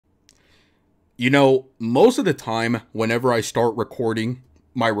You know, most of the time, whenever I start recording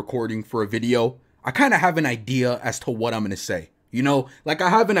my recording for a video, I kind of have an idea as to what I'm going to say. You know, like I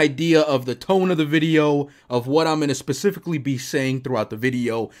have an idea of the tone of the video, of what I'm going to specifically be saying throughout the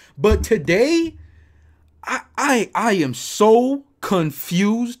video. But today, I am so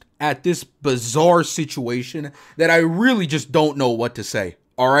confused at this bizarre situation that I really just don't know what to say.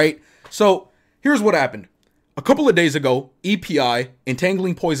 All right. So here's what happened. A couple of days ago, EPI,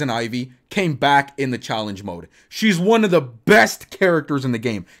 Entangling Poison Ivy, came back in the challenge mode. She's one of the best characters in the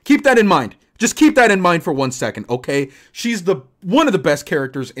game. Keep that in mind. Just keep that in mind for 1 second, okay? She's one of the best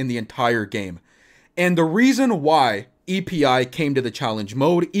characters in the entire game. And the reason why EPI came to the challenge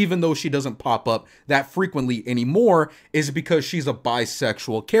mode, even though she doesn't pop up that frequently anymore, is because she's a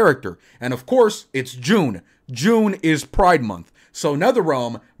bisexual character. And of course, it's June. June is Pride Month. So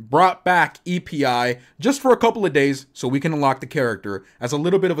NetherRealm brought back EPI just for a couple of days so we can unlock the character as a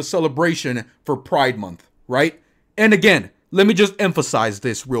little bit of a celebration for Pride Month, right? And again, let me just emphasize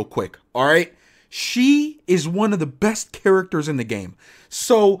this real quick, all right? She is one of the best characters in the game.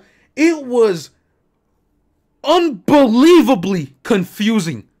 So it was unbelievably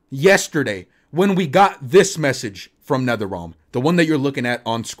confusing yesterday when we got this message from NetherRealm, the one that you're looking at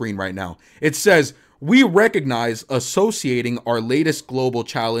on screen right now. It says, "We recognize associating our latest global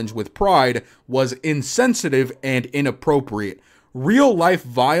challenge with Pride was insensitive and inappropriate. Real-life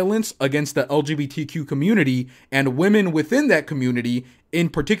violence against the LGBTQ community and women within that community in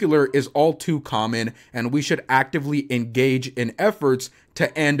particular is all too common, and we should actively engage in efforts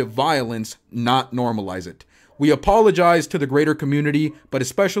to end violence, not normalize it. We apologize to the greater community, but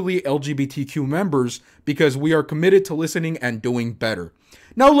especially LGBTQ members, because we are committed to listening and doing better."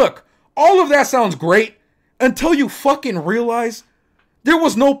 Now look, all of that sounds great until you fucking realize there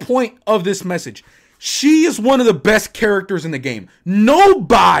was no point of this message. She is one of the best characters in the game.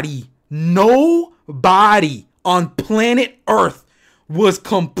 Nobody on planet Earth was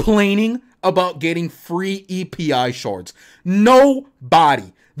complaining about getting free EPI shards.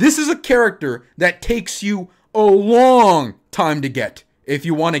 Nobody. This is a character that takes you a long time to get if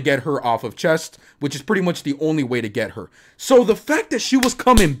you want to get her off of chests, which is pretty much the only way to get her. So the fact that she was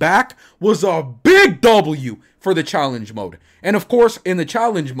coming back was a big W for the challenge mode. And of course, in the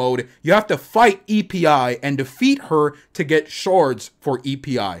challenge mode, you have to fight EPI and defeat her to get shards for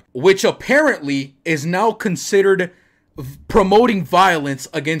EPI, which apparently is now considered promoting violence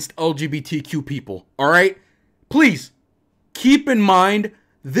against LGBTQ people. All right? Please keep in mind,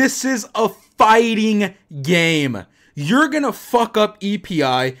 this is a fighting game. You're gonna fuck up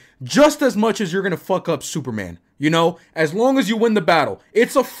EPI just as much as you're gonna fuck up Superman. You know, as long as you win the battle.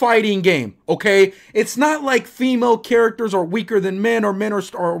 It's a fighting game, okay? It's not like female characters are weaker than men or men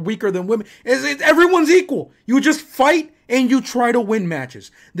are weaker than women. Everyone's equal. You just fight and you try to win matches.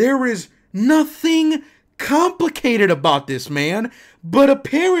 There is nothing complicated about this, man. But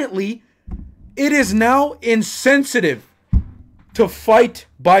apparently, it is now insensitive to fight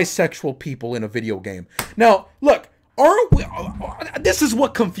bisexual people in a video game. Now, look, aren't we, this is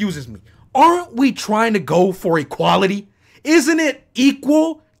what confuses me. Aren't we trying to go for equality? Isn't it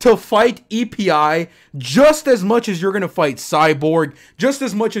equal to fight EPI just as much as you're going to fight Cyborg, just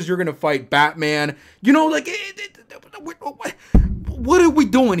as much as you're going to fight Batman? You know, like, what are we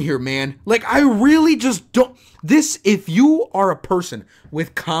doing here, man? Like, I really just don't. This, if you are a person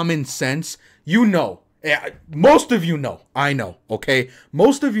with common sense, you know. Most of you know. I know, okay?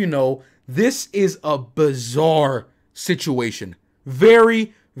 Most of you know this is a bizarre situation.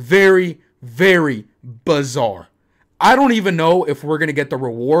 Very, very, very bizarre. I don't even know if we're going to get the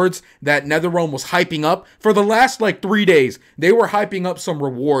rewards that NetherRealm was hyping up for the last like 3 days. They were hyping up some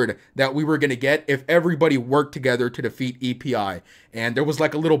reward that we were going to get if everybody worked together to defeat EPI. And there was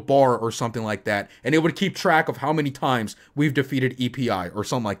like a little bar or something like that. And it would keep track of how many times we've defeated EPI or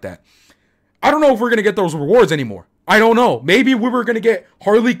something like that. I don't know if we're going to get those rewards anymore. I don't know. Maybe we were going to get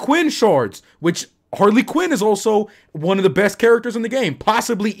Harley Quinn shards, which Harley Quinn is also one of the best characters in the game,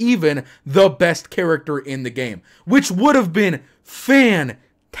 possibly even the best character in the game, which would have been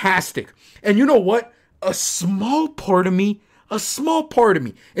fantastic. And you know what? A small part of me,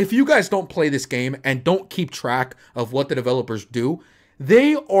 if you guys don't play this game and don't keep track of what the developers do,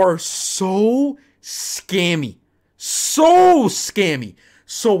 they are so scammy. So scammy.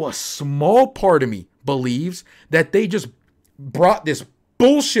 So a small part of me believes that they just brought this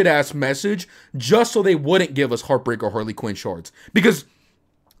bullshit ass message just so they wouldn't give us Heartbreaker Harley Quinn shards. Because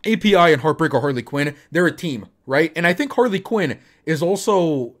API and Heartbreaker Harley Quinn, they're a team, right? And I think Harley Quinn is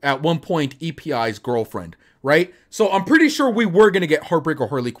also at one point EPI's girlfriend, right? So I'm pretty sure we were going to get Heartbreaker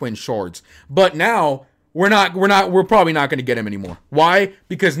Harley Quinn shards. But now we're probably not going to get him anymore. Why?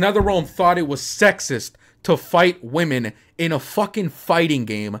 Because NetherRealm thought it was sexist to fight women in a fucking fighting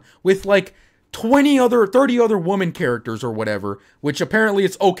game with like 30 other woman characters or whatever, which apparently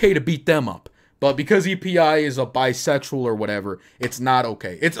it's okay to beat them up. But because EPI is a bisexual or whatever, it's not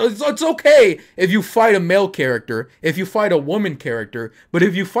okay. It's okay if you fight a male character, if you fight a woman character, but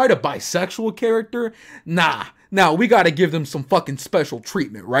if you fight a bisexual character, nah. Now, we gotta give them some fucking special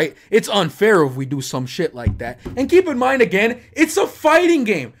treatment, right? It's unfair if we do some shit like that. And keep in mind, again, it's a fighting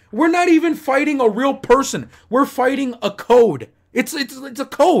game. We're not even fighting a real person. We're fighting a code. It's a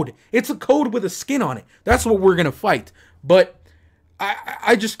code. It's a code with a skin on it. That's what we're gonna fight. But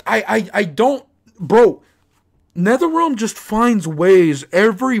I don't... Bro, NetherRealm just finds ways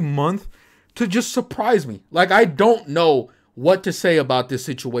every month to just surprise me. Like, I don't know what to say about this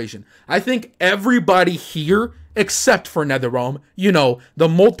situation. I think everybody here, except for NetherRealm, you know, the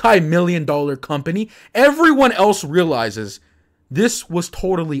multi-million-dollar company, everyone else realizes this was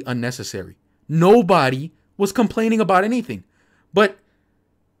totally unnecessary. Nobody was complaining about anything. But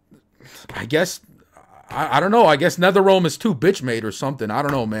I guess... I don't know. I guess NetherRealm is too bitch-made or something. I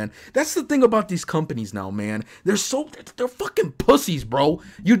don't know, man. That's the thing about these companies now, man. They're fucking pussies, bro.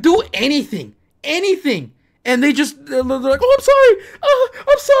 You do anything, and they're like, oh,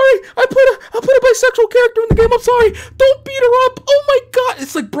 I'm sorry. I put a bisexual character in the game. I'm sorry. Don't beat her up. Oh my god.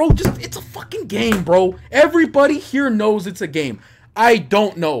 It's like, bro, it's a fucking game, bro. Everybody here knows it's a game. I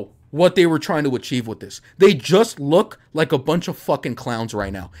don't know what they were trying to achieve with this. They just look like a bunch of fucking clowns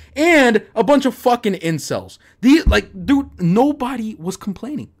right now. And a bunch of fucking incels. Dude, nobody was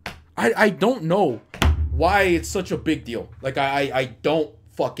complaining. I don't know why it's such a big deal. Like, I don't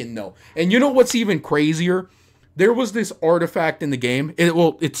fucking know. And you know what's even crazier? There was this artifact in the game.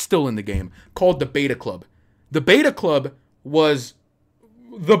 It's still in the game. Called the Beta Club. The Beta Club was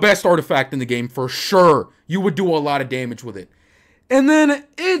the best artifact in the game for sure. You would do a lot of damage with it. And then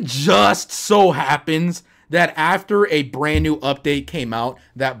it just so happens that after a brand new update came out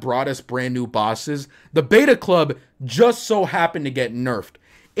that brought us brand new bosses, the Beta Club just so happened to get nerfed.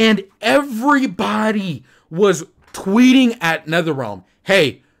 And everybody was tweeting at NetherRealm,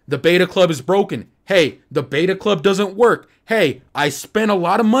 hey, the Beta Club is broken. Hey, the Beta Club doesn't work. Hey, I spent a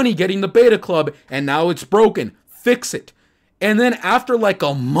lot of money getting the Beta Club and now it's broken. Fix it. And then after like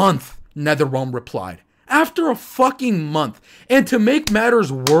a month, NetherRealm replied. After a fucking month. And to make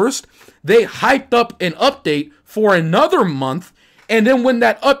matters worse, they hyped up an update for another month. And then when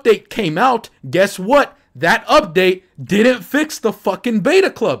that update came out, guess what? That update didn't fix the fucking Beta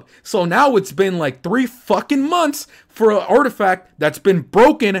Club. So now it's been like 3 fucking months for an artifact that's been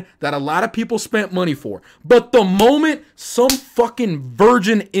broken that a lot of people spent money for. But the moment some fucking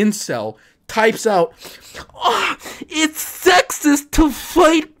virgin incel types out, oh, it's sexist to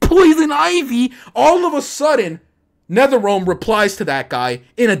fight Poison Ivy, all of a sudden, NetherRealm replies to that guy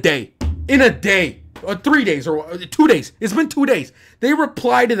in a day. In a day. Or 3 days, or 2 days. It's been 2 days. They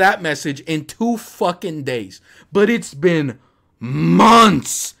reply to that message in 2 fucking days. But it's been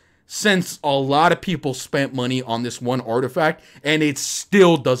months since a lot of people spent money on this one artifact, and it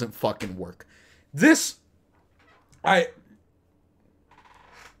still doesn't fucking work.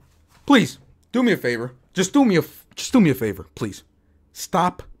 Please, do me a favor. Just do me a favor, please.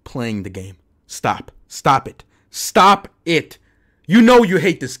 Stop playing the game. Stop it. Stop it. You know you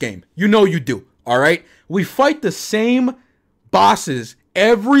hate this game. You know you do. All right? We fight the same bosses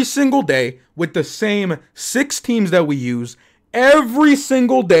every single day with the same 6 teams that we use every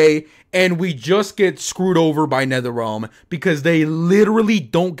single day, and we just get screwed over by NetherRealm because they literally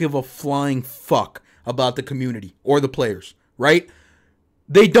don't give a flying fuck about the community or the players, right?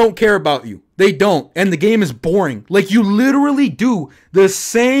 They don't care about you. They don't. And the game is boring. Like, you literally do the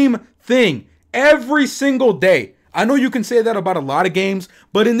same thing every single day. I know you can say that about a lot of games,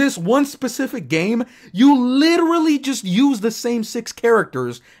 but in this one specific game, you literally just use the same 6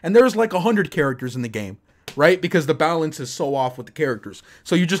 characters, and there's like 100 characters in the game, right? Because the balance is so off with the characters.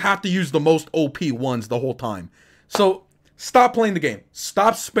 So you just have to use the most OP ones the whole time. So stop playing the game.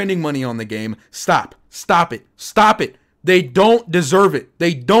 Stop spending money on the game. Stop. Stop it. Stop it. They don't deserve it.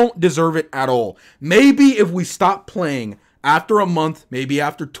 They don't deserve it at all. Maybe if we stop playing after a month, maybe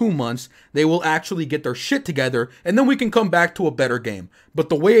after 2 months, they will actually get their shit together, and then we can come back to a better game. But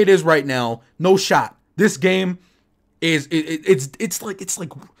the way it is right now, no shot. This game is it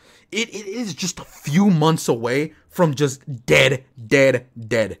is just a few months away from just dead.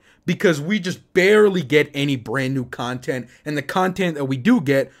 Because we just barely get any brand new content, and the content that we do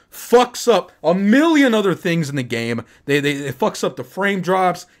get fucks up a million other things in the game. It fucks up the frame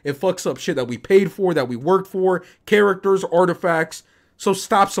drops, it fucks up shit that we paid for, that we worked for, characters, artifacts. So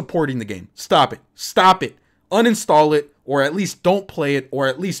stop supporting the game. Stop it. Stop it. Uninstall it, or at least don't play it, or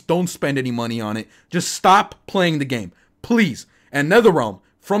at least don't spend any money on it. Just stop playing the game. Please. And NetherRealm,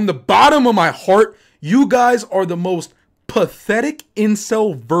 from the bottom of my heart, you guys are the most pathetic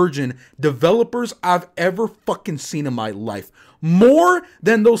incel virgin developers I've ever fucking seen in my life. More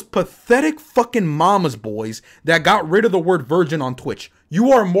than those pathetic fucking mama's boys that got rid of the word virgin on Twitch.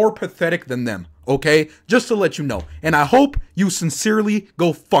 You are more pathetic than them, okay? Just to let you know. And I hope you sincerely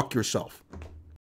go fuck yourself.